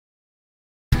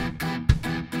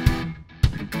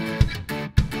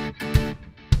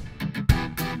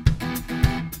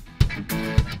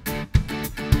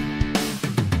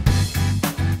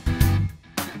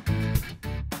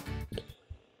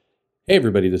Hey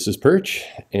everybody, this is Perch,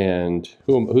 and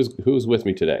who's with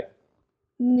me today?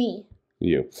 Me.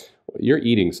 You. You're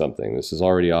eating something. This is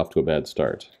already off to a bad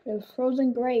start. A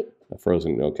frozen grape. A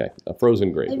frozen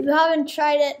grape. If you haven't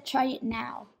tried it, try it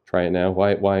now. Try it now.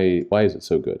 Why is it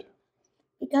so good?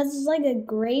 Because it's like a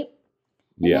grape,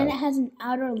 and then Yeah. it has an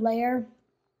outer layer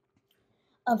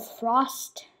of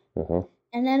frost, Uh-huh.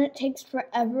 and then it takes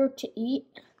forever to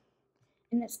eat,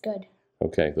 and it's good.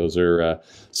 Okay, those are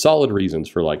solid reasons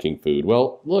for liking food.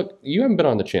 Well, look, you haven't been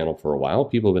on the channel for a while.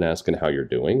 People have been asking how you're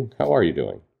doing. How are you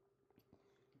doing?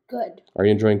 Good. Are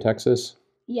you enjoying Texas?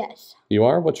 Yes. You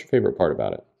are? What's your favorite part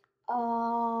about it?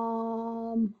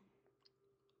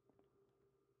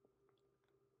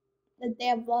 That they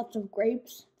have lots of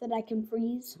grapes that I can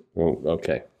freeze. Oh,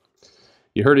 okay.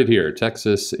 You heard it here.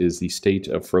 Texas is the state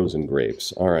of frozen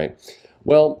grapes. All right.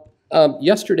 Well,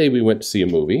 yesterday we went to see a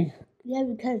movie. Yeah,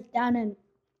 because down in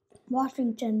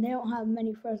Washington, they don't have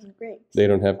many frozen grapes. They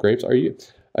don't have grapes.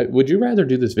 Would you rather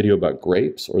do this video about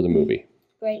grapes or the movie?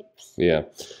 Grapes. Yeah.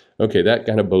 Okay, that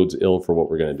kind of bodes ill for what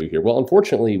we're going to do here. Well,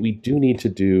 unfortunately, we do need to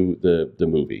do the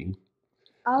movie.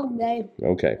 Okay.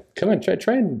 Okay. Come on,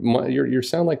 try and you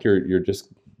sound like you're just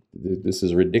this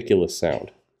is a ridiculous sound.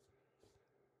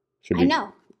 I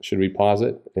know. Should we pause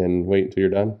it and wait until you're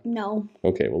done? No.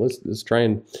 Okay, well let's try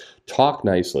and talk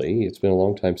nicely. It's been a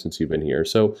long time since you've been here.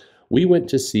 So we went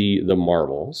to see The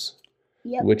Marvels,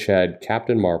 Yep. which had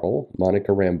Captain Marvel,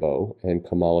 Monica Rambeau, and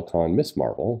Kamala Khan, Miss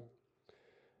Marvel.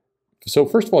 So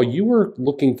first of all, you were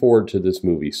looking forward to this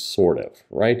movie, sort of,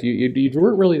 right? You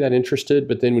weren't really that interested,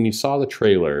 but then when you saw the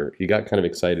trailer, you got kind of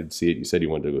excited to see it. You said you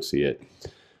wanted to go see it.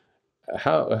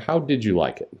 How did you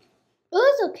like it? It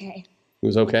was okay. It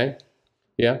was okay?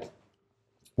 Yeah?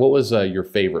 What was your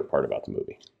favorite part about the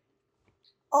movie?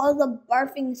 All the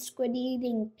barfing,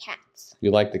 squid-eating cats. You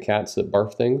like the cats that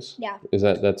barf things? Yeah.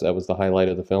 That was the highlight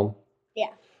of the film? Yeah.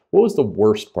 What was the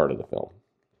worst part of the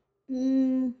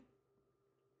film?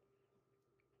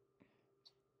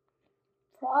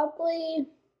 Probably.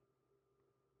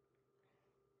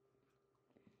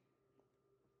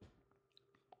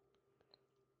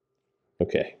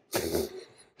 Okay.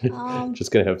 Um,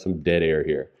 Just gonna have some dead air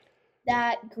here.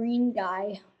 that green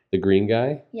guy. The green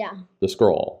guy? Yeah. The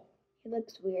scroll. He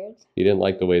looks weird. You didn't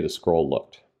like the way the scroll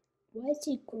looked. Why is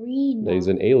he green? He's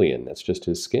an alien. That's just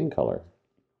his skin color.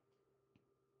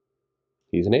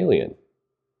 He's an alien.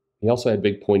 He also had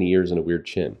big pointy ears and a weird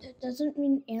chin. That doesn't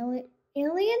mean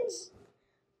aliens?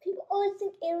 People always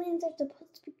think aliens are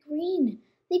supposed to be green.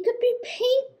 They could be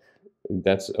pink.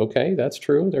 That's okay. That's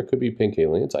true. There could be pink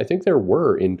aliens. I think there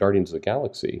were in Guardians of the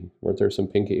Galaxy. Weren't there some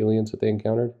pink aliens that they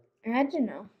encountered? I don't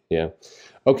know. Yeah.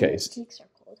 Okay. My cheeks are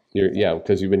cold. Yeah,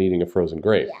 because you've been eating a frozen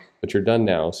grape. Yeah. But you're done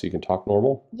now, so you can talk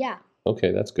normal. Yeah.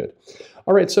 Okay, that's good.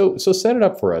 All right, so set it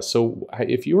up for us. So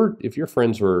if your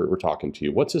friends were talking to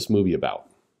you, what's this movie about?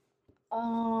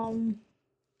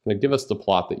 Like, give us the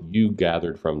plot that you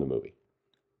gathered from the movie.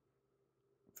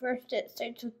 First, it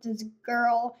starts with this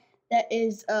girl that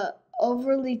is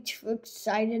overly too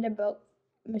excited about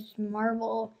Miss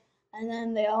Marvel, and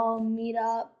then they all meet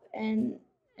up and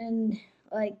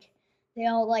like they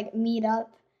all like meet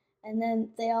up, and then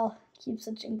they all keep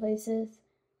switching places,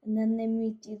 and then they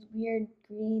meet these weird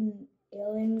green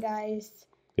alien guys.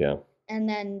 Yeah. And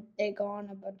then they go on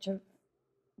a bunch of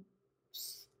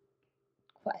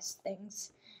quest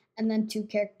things, and then two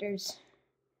characters.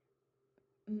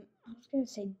 I was gonna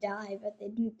say die, but they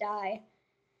didn't die.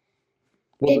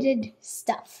 Well, they did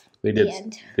stuff. They did. The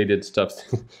end. They did stuff.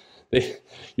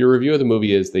 Your review of the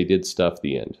movie is they did stuff.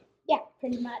 The end. Yeah,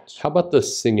 pretty much. How about the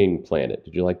singing planet?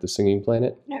 Did you like the singing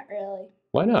planet? Not really.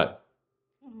 Why not?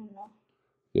 I don't know.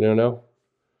 You don't know?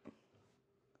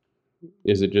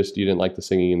 Is it just you didn't like the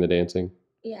singing and the dancing?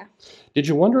 Yeah. Did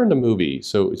you wonder in the movie?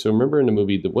 So remember in the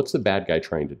movie, what's the bad guy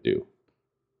trying to do?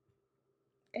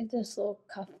 It's this little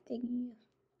cuff thingy.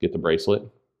 Get the bracelet?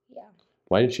 Yeah.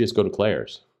 Why didn't she just go to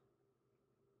Claire's?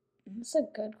 That's a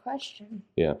good question.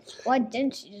 Yeah. Why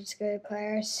didn't she just go to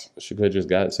Claire's? She could have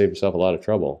just saved herself a lot of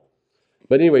trouble.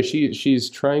 But anyway, she's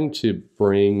trying to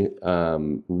bring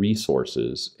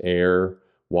resources, air,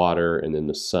 water, and then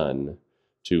the sun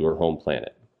to her home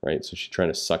planet, right? So she's trying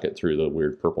to suck it through the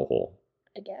weird purple hole.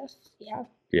 I guess. Yeah.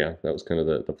 Yeah, that was kind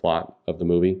of the plot of the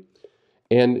movie.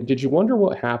 And did you wonder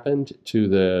what happened to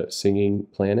the singing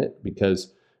planet?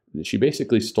 Because she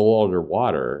basically stole all her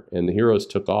water, and the heroes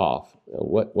took off.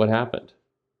 What happened?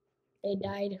 They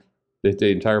died.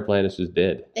 The entire planet is just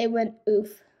dead. They went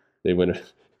oof. They went.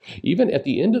 Even at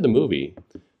the end of the movie,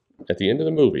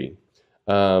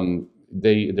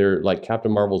 they're like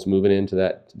Captain Marvel's moving into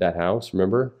that house.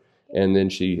 Remember? And then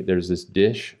there's this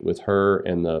dish with her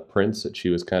and the prince that she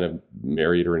was kind of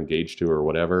married or engaged to or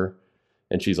whatever.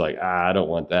 And she's like, I don't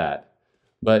want that.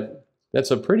 But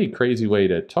that's a pretty crazy way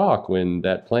to talk when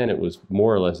that planet was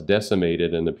more or less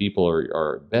decimated and the people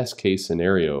are best case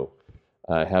scenario,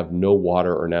 have no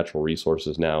water or natural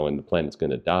resources now and the planet's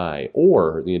going to die,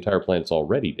 or the entire planet's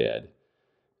already dead.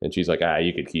 And she's like,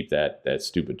 you could keep that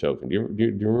stupid token. Do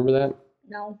you remember that?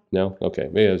 No. No? Okay,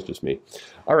 maybe it was just me.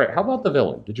 All right, how about the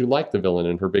villain? Did you like the villain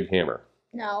and her big hammer?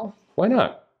 No. Why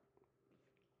not?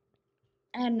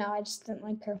 I don't know. I just didn't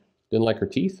like her. Didn't like her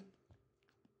teeth?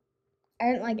 I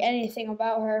didn't like anything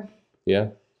about her. Yeah.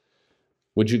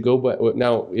 Would you go, but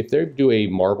now, if they do a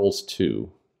Marvels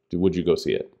 2, would you go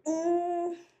see it?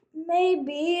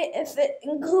 Maybe if it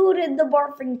included the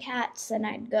barfing cats, then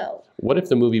I'd go. What if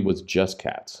the movie was just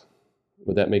cats?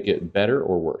 Would that make it better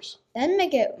or worse? That'd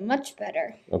make it much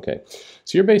better. Okay.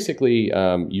 So you're basically,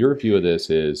 your view of this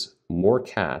is more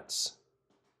cats,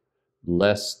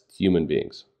 less human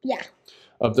beings. Yeah.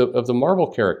 Of the Marvel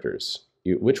characters,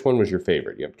 which one was your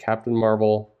favorite? You have Captain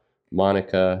Marvel,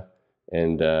 Monica,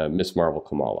 and Miss Marvel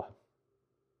Kamala.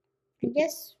 I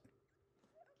guess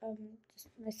just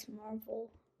Miss Marvel.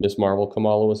 Miss Marvel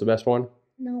Kamala was the best one?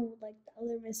 No, like the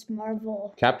other Miss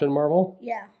Marvel. Captain Marvel?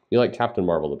 Yeah. You like Captain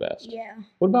Marvel the best? Yeah.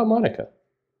 What about Monica?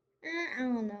 I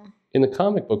don't know. In the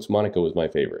comic books, Monica was my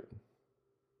favorite.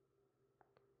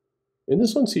 In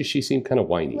this one, she seemed kind of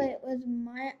whiny. Wait, was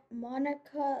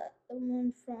Monica the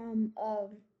one from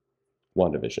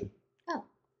WandaVision. Oh,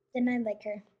 then I like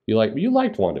her. You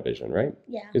liked WandaVision, right?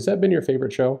 Yeah. Has that been your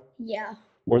favorite show? Yeah.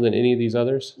 More than any of these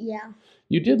others? Yeah.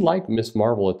 You did like Miss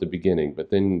Marvel at the beginning,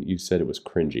 but then you said it was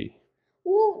cringy.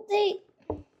 Well, they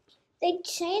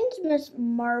changed Miss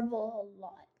Marvel a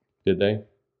lot. Did they?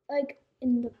 Like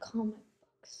in the comic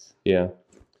books. Yeah.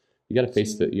 You gotta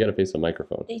face the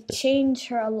microphone. They changed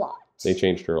her a lot. They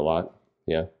changed her a lot.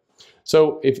 Yeah.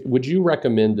 So would you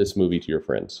recommend this movie to your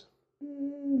friends?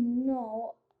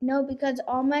 No. No, because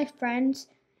all my friends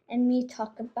and me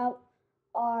talk about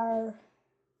our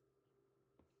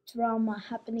drama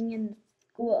happening in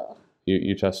school.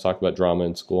 You just talk about drama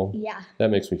in school? Yeah.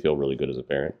 That makes me feel really good as a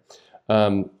parent.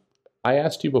 I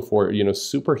asked you before,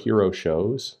 superhero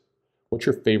shows. What's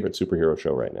your favorite superhero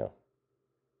show right now?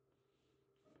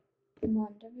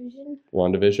 WandaVision.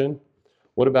 WandaVision?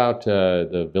 What about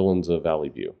the Villains of Valley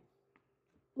View?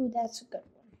 Ooh, that's a good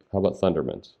one. How about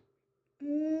Thundermans?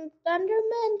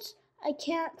 Thundermans, I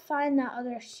can't find that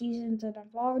other seasons, and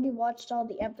I've already watched all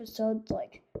the episodes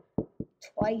like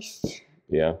twice.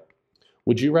 Yeah.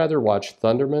 Would you rather watch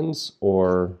Thundermans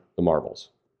or the Marvels?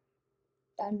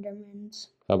 Thundermans.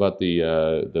 How about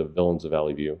the Villains of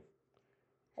Valley View?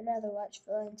 I'd rather watch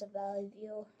Villains of Valley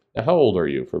View. Now, how old are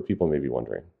you, for people maybe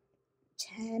wondering?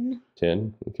 10.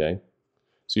 10? Okay.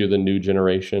 So you're the new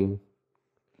generation.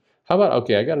 How about,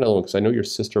 okay, I got another one because I know your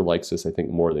sister likes this, I think,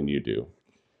 more than you do.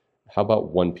 How about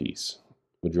One Piece?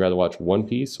 Would you rather watch One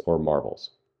Piece or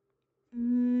Marvels?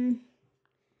 I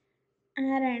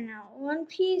don't know. One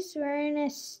Piece, we're in a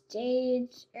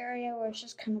stage area where it's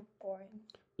just kind of boring.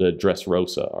 The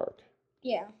Dressrosa arc.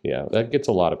 Yeah. Yeah, that gets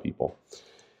a lot of people.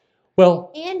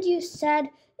 Well. And you said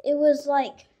it was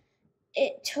like,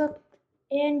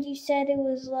 you said it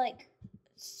was like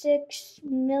 6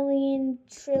 million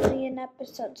trillion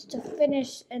episodes to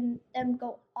finish and them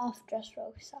go off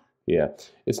Dressrosa. Yeah,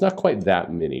 it's not quite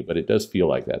that many, but it does feel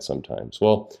like that sometimes.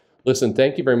 Well, listen,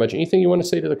 thank you very much. Anything you want to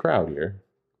say to the crowd here?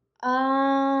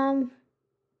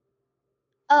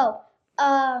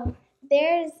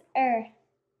 There's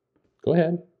Go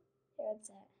ahead. What's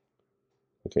that?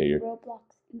 Okay, you're Roblox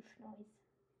oof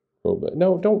noise.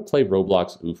 No, don't play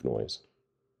Roblox oof noise.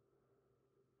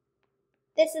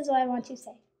 This is what I want to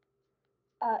say.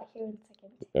 Here in a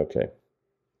second. Okay.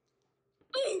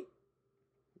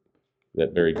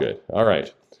 That very good. All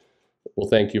right. Well,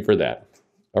 thank you for that.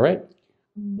 All right.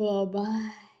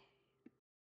 Bye-bye.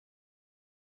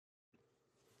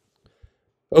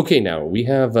 Okay, now we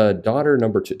have daughter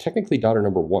number 2, technically daughter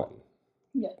number 1.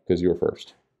 Yeah. Because you were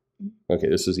first. Okay,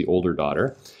 this is the older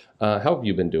daughter. How have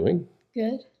you been doing?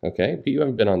 Good. Okay, but you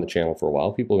haven't been on the channel for a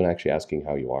while. People have been actually asking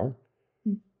how you are.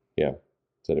 Yeah.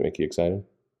 Does that make you excited?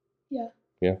 Yeah.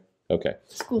 Yeah? Okay.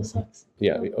 School sucks.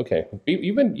 Yeah, okay.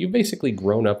 You've basically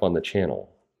grown up on the channel.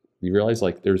 You realize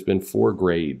like there's been 4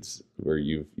 grades where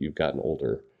you've gotten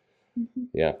older. Mm-hmm.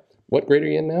 Yeah. What grade are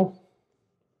you in now?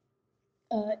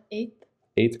 8th.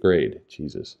 8th grade.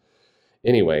 Jesus.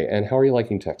 Anyway, and how are you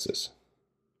liking Texas?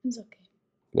 It's okay.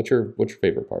 What's your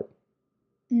favorite part?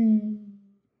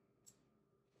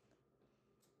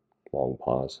 Long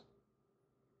pause.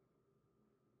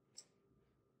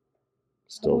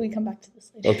 How about we come back to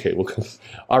this later? Okay, we'll come.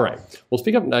 All right. Well,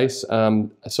 speak up nice.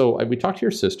 We talked to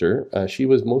your sister. She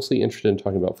was mostly interested in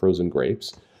talking about frozen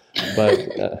grapes, but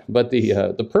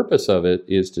the purpose of it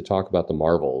is to talk about the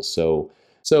Marvels. So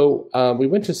we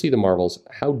went to see the Marvels.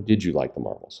 How did you like the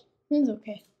Marvels? It was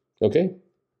okay. Okay,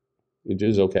 it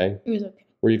is okay. It was okay.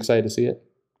 Were you excited to see it?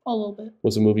 A little bit.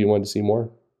 Was the movie you wanted to see more?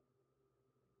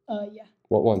 Yeah.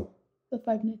 What one? The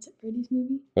Five Nights at Freddy's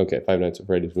movie. Okay, Five Nights at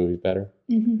Freddy's movie better.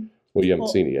 Mm-hmm. Well, you haven't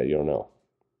seen it yet. You don't know.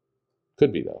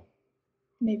 Could be though.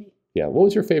 Maybe. Yeah. What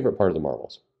was your favorite part of the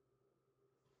Marvels?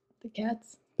 The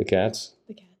cats. The cats.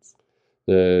 The cats.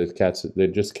 The cats. They're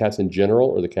just cats in general,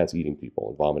 or the cats eating people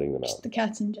and vomiting them out. Just the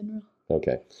cats in general.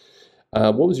 Okay.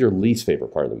 What was your least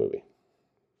favorite part of the movie?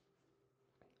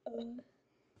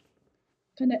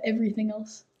 Kind of everything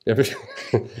else.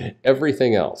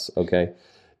 Everything else. Okay.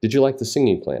 Did you like the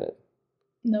singing planet?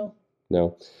 No.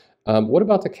 No. What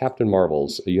about the Captain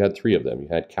Marvels? You had 3 of them. You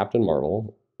had Captain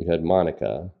Marvel. You had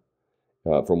Monica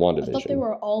from WandaVision. I thought they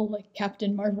were all like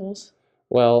Captain Marvels.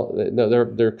 Well, no,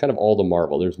 they're kind of all the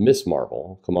Marvel. There's Miss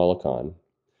Marvel, Kamala Khan.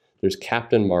 There's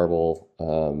Captain Marvel,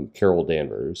 Carol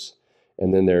Danvers.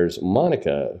 And then there's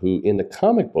Monica, who in the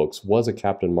comic books was a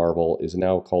Captain Marvel, is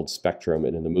now called Spectrum,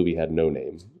 and in the movie had no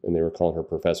name. And they were calling her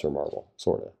Professor Marvel,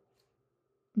 sort of.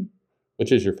 Hmm.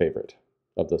 Which is your favorite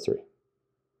of the 3?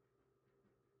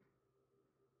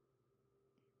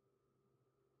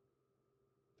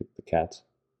 The cats?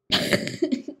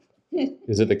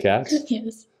 Is it the cats?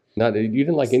 Yes. You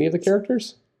didn't like any of the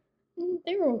characters?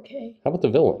 They were okay. How about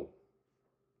the villain?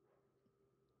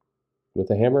 With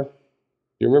the hammer?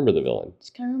 You remember the villain? This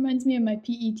kind of reminds me of my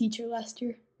PE teacher last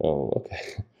year. Oh,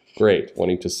 okay. Great.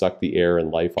 Wanting to suck the air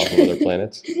and life off of other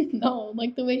planets? No,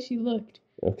 like the way she looked.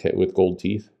 Okay, with gold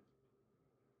teeth?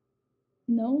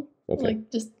 No. Okay.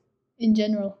 Like just in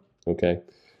general. Okay.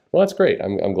 Well, that's great.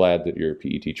 I'm glad that your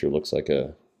PE teacher looks like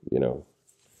a,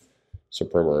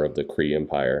 supremor of the Kree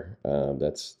Empire.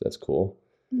 That's cool.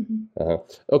 Mm-hmm.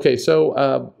 Okay,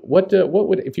 so what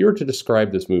would, if you were to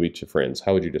describe this movie to friends,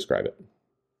 how would you describe it?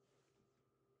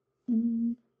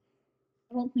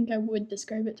 I don't think I would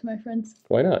describe it to my friends.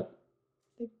 Why not?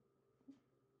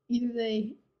 Either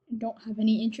they don't have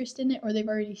any interest in it, or they've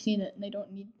already seen it and they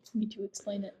don't need me to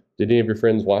explain it. Did any of your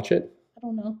friends watch it? I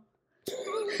don't know.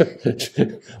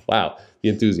 Wow, the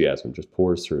enthusiasm just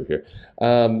pours through here.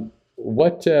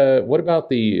 What about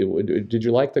did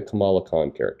you like the Kamala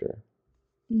Khan character?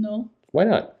 No. Why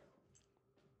not?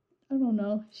 I don't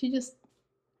know. I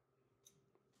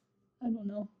don't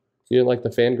know. You didn't like the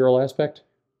fangirl aspect?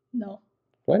 No.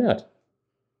 Why not?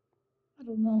 I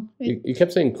don't know. You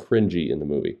kept saying cringy in the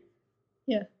movie.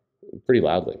 Yeah. Pretty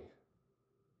loudly.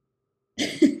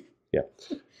 Yeah.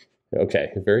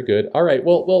 Okay, very good. All right,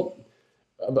 well,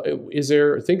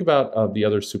 think about the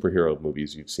other superhero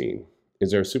movies you've seen.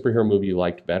 Is there a superhero movie you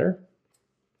liked better?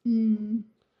 I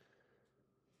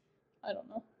don't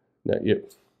know. No,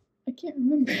 I can't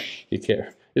remember. You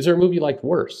can't. Is there a movie you liked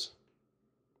worse?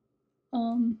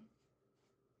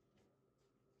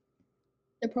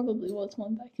 There probably was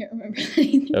one, but I can't remember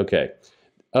anything. Okay.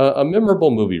 A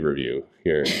memorable movie review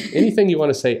here. Anything you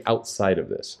want to say outside of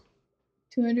this?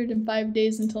 205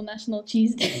 days until National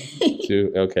Cheese Day.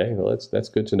 Okay, well, that's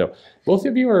good to know. Both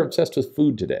of you are obsessed with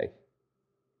food today.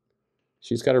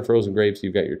 She's got her frozen grapes,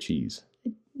 you've got your cheese.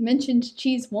 I mentioned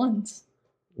cheese once.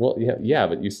 Well, yeah,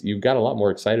 but you got a lot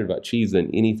more excited about cheese than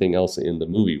anything else in the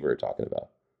movie we were talking about.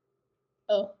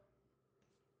 Oh.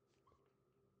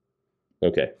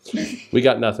 Okay, we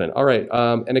got nothing. All right,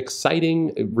 an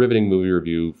exciting, riveting movie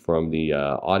review from the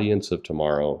audience of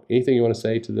tomorrow. Anything you want to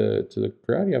say to the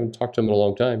crowd? You haven't talked to them in a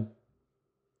long time.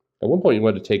 At one point, you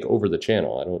wanted to take over the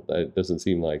channel. It doesn't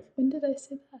seem like. When did I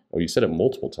say that? Oh, you said it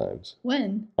multiple times.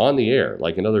 When? On the air,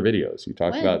 like in other videos. You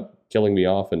talked about killing me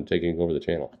off and taking over the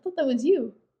channel. I thought that was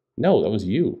you. No, that was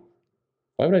you.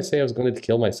 Why would I say I was going to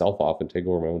kill myself off and take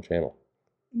over my own channel?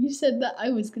 You said that I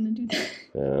was going to do that.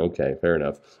 Okay, fair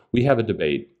enough. We have a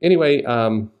debate. Anyway,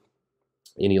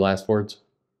 any last words?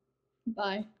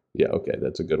 Bye. Yeah, okay,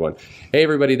 that's a good one. Hey,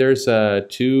 everybody, there's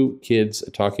 2 kids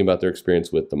talking about their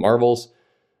experience with the Marvels.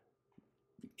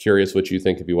 Curious what you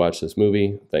think if you watch this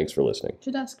movie. Thanks for listening.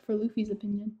 Should ask for Luffy's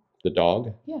opinion. The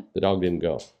dog? Yeah. The dog didn't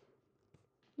go.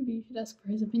 Maybe you should ask for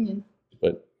his opinion.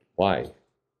 But why?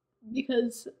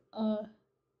 Because, I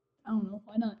don't know.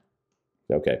 Why not?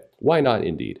 Okay. Why not,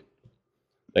 indeed?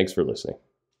 Thanks for listening.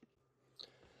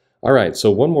 All right,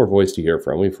 so one more voice to hear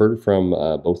from. We've heard from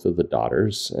both of the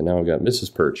daughters, and now I've got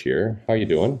Mrs. Perch here. How are you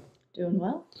doing? Doing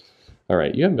well. All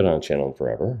right, you haven't been on the channel in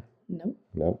forever. Nope.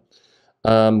 No.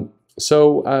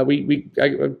 So we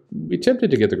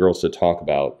attempted to get the girls to talk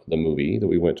about the movie that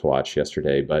we went to watch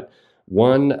yesterday, but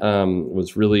one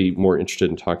was really more interested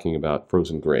in talking about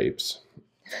frozen grapes,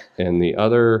 and the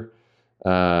other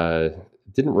uh,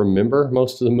 didn't remember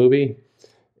most of the movie,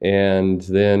 and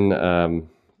then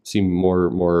seemed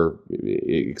more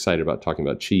excited about talking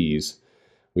about cheese.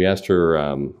 We asked her,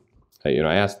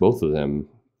 I asked both of them,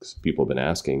 'cause people have been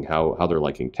asking how they're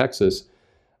liking Texas.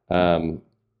 Um,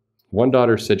 One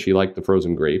daughter said she liked the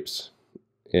frozen grapes,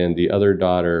 and the other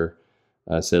daughter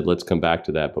said, "Let's come back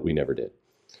to that," but we never did.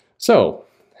 So,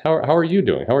 how are you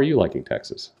doing? How are you liking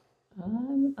Texas?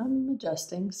 I'm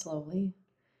adjusting slowly.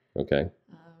 Okay,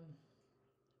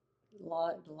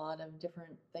 Lot of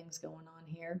different things going on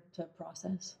here to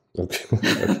process. okay,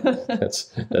 okay.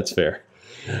 That's fair.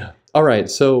 All right,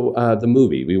 so the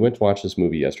movie we went to watch this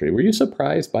movie yesterday. Were you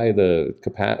surprised by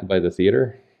by the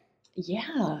theater?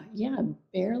 Yeah,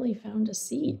 barely found a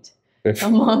seat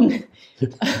among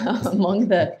among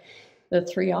the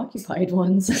three occupied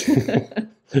ones.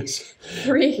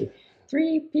 three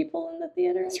three people in the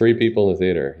theater. Three people in the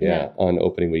theater, yeah, Yeah. on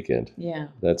opening weekend. Yeah,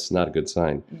 That's not a good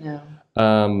sign. no,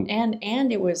 Um,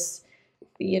 and it was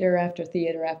theater after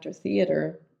theater after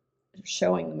theater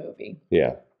showing the movie,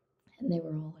 yeah, and they were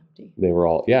all empty. they were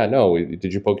all, yeah, no,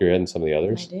 did you poke your head in some of the I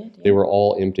others? did. They Yeah, were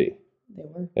all empty. they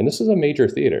were And this is a major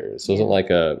theater. This isn't Yeah. like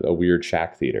a weird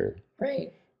shack theater.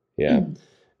 right. Yeah.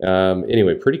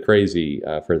 Anyway, pretty crazy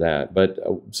for that. But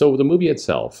so the movie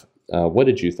itself, what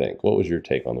did you think? What was your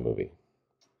take on the movie?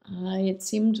 It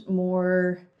seemed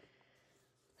more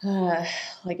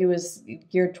like it was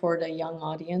geared toward a young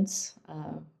audience.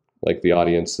 Like the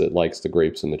audience that likes the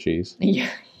grapes and the cheese? Yeah.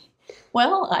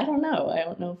 Well, I don't know. I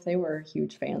don't know if they were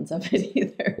huge fans of it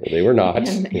either. They were not.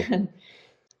 And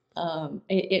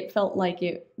it felt like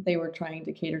they were trying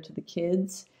to cater to the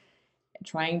kids,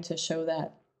 trying to show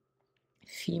that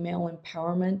female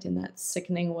empowerment in that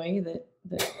sickening way that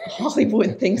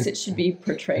Hollywood thinks it should be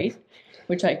portrayed,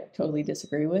 which I totally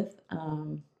disagree with.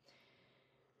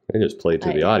 They just played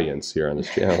to the I- audience here on this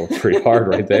channel pretty hard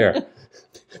right there.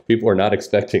 People are not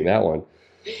expecting that one.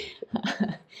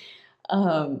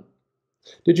 um,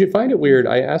 Did you find it weird?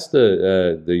 I asked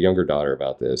the younger daughter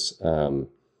about this,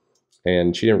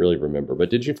 and she didn't really remember. But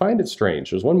did you find it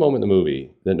strange? There's one moment in the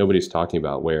movie that nobody's talking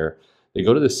about where they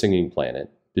go to the singing planet.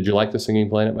 Did you like the singing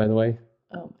planet, by the way?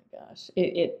 oh my gosh,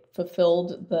 it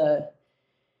fulfilled the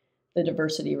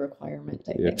diversity requirement,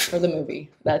 I Yeah. think, for the movie.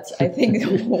 That's, I think,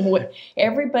 what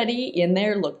everybody in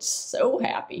there looked so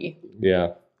happy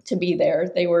Yeah, to be there.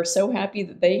 They were so happy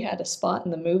that they had a spot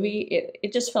in the movie.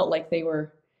 It just felt like they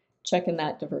were checking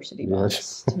that diversity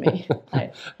box to me.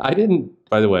 I didn't.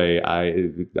 By the way, I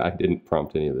didn't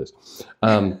prompt any of this.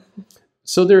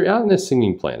 So they're out on this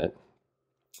singing planet,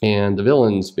 and the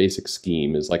villain's basic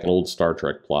scheme is like an old Star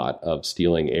Trek plot of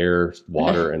stealing air,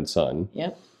 water, and sun.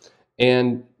 Yep.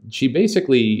 And she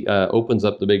basically opens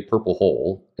up the big purple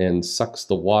hole and sucks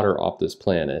the water off this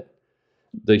planet.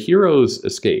 The heroes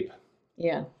escape.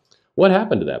 Yeah. What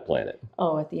happened to that planet?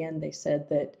 Oh, at the end they said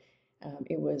that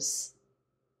it was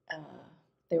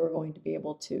they were going to be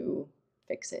able to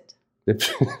fix it.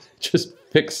 Just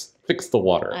fix the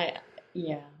water. I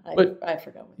But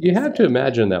forgot what You they have to said.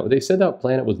 imagine that. They said that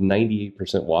planet was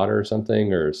 98% water or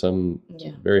something, or some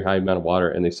Yeah. very high amount of water,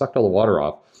 and they sucked all the water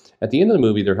off. At the end of the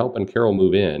movie, they're helping Carol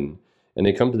move in, and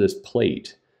they come to this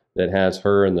plate that has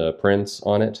her and the prince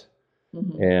on it.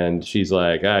 Mhm. And she's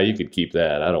like, you could keep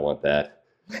that. I don't want that.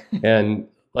 And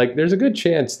like, there's a good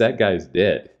chance that guy's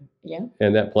dead Yeah.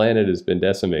 and that planet has been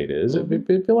decimated.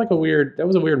 It feel like that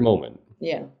was a weird moment.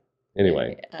 Yeah.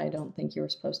 Anyway, I don't think you were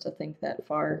supposed to think that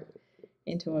far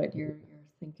into it. You're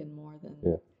thinking more than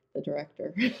Yeah. the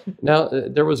director. now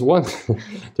there was one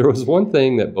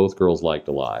thing that both girls liked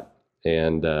a lot.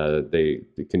 And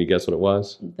can you guess what it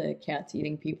was? The cats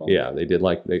eating people. Yeah, they did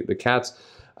like the cats.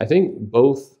 I think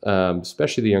both,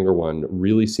 especially the younger one,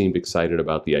 really seemed excited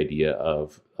about the idea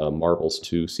of Marvel's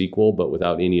 2 sequel, but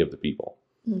without any of the people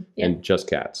Yeah. and just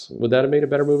cats. Would that have made a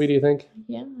better movie, do you think?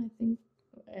 Yeah, I think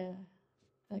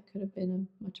that could have been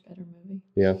a much better movie.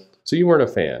 Yeah. So you weren't a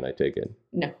fan, I take it.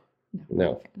 No.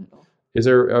 No. Not a fan at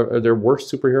all. Are there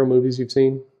worse superhero movies you've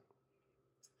seen?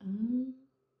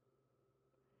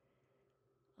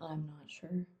 I'm not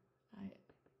sure.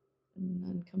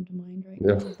 None come to mind right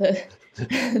Yeah.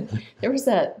 now. There was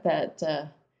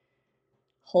that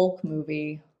Hulk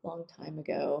movie a long time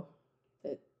ago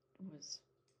that was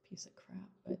a piece of crap.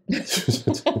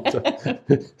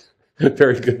 But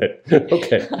Very good.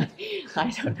 Okay. I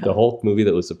don't The know. Hulk movie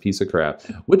that was a piece of crap.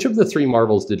 Which of the 3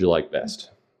 Marvels did you like best?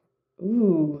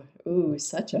 Ooh,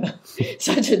 such a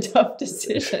tough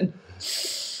decision.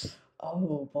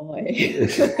 Oh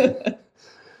boy.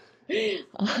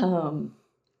 um,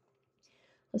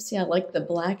 let's see. I like the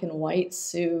black and white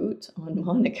suit on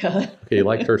Monica. Okay, you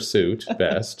liked her suit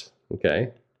best.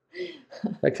 Okay.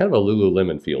 That kind of a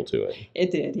Lululemon feel to it.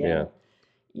 It did, Yeah.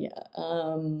 yeah.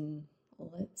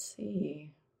 Let's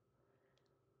see.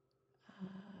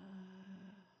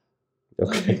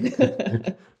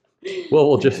 Okay.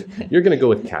 Well, you're going to go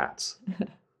with cats.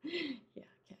 Yeah,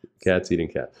 Cats eating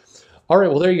cats. All right.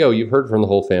 Well, there you go. You've heard from the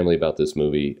whole family about this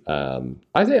movie. I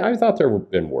thought there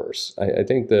have been worse. I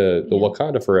think the Yeah.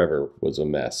 Wakanda Forever was a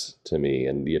mess to me,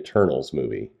 and the Eternals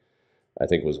movie, I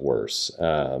think, was worse.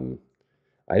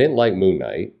 I didn't like Moon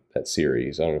Knight, that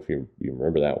series. I don't know if you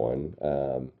remember that one.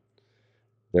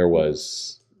 There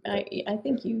was, I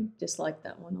think you disliked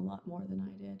that one a lot more than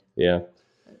I did. yeah,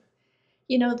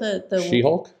 You know the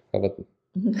She-Hulk. How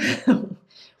about?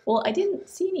 Well, I didn't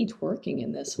see any twerking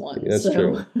in this one. That's so.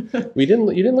 true. You didn't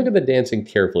look at the dancing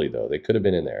carefully though. They could have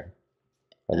been in there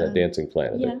on that Um, dancing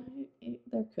planet. Yeah,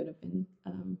 there could have been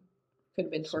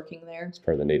twerking there. It's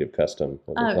part of the native custom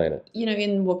of the planet. You know,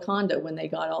 in Wakanda, when they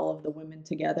got all of the women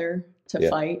together to Yeah.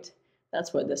 fight,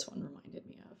 that's what this one reminded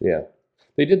me of. Yeah,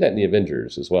 they did that in the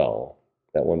Avengers as well.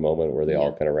 That one moment where they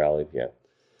all Yeah. kind of rallied. Yeah.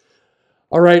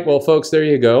 All right, well, folks, there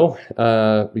you go.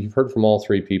 You've heard from all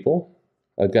three people.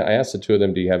 I asked the two of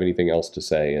them, "Do you have anything else to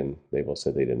say?" And they both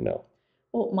said they didn't know.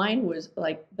 Well, mine was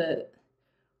like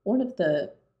one of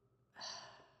the.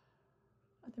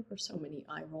 There were so many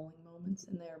eye-rolling moments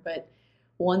in there, but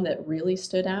one that really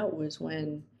stood out was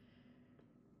when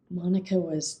Monica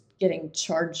was getting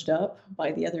charged up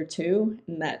by the other two,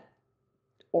 and that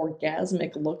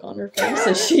orgasmic look on her face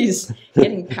as she's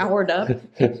getting powered up.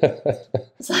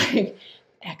 It's like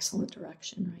excellent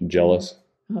direction, right? Jealous?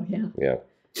 Oh yeah. Yeah.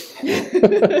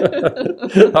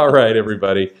 All right,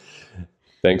 everybody.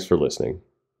 Thanks for listening.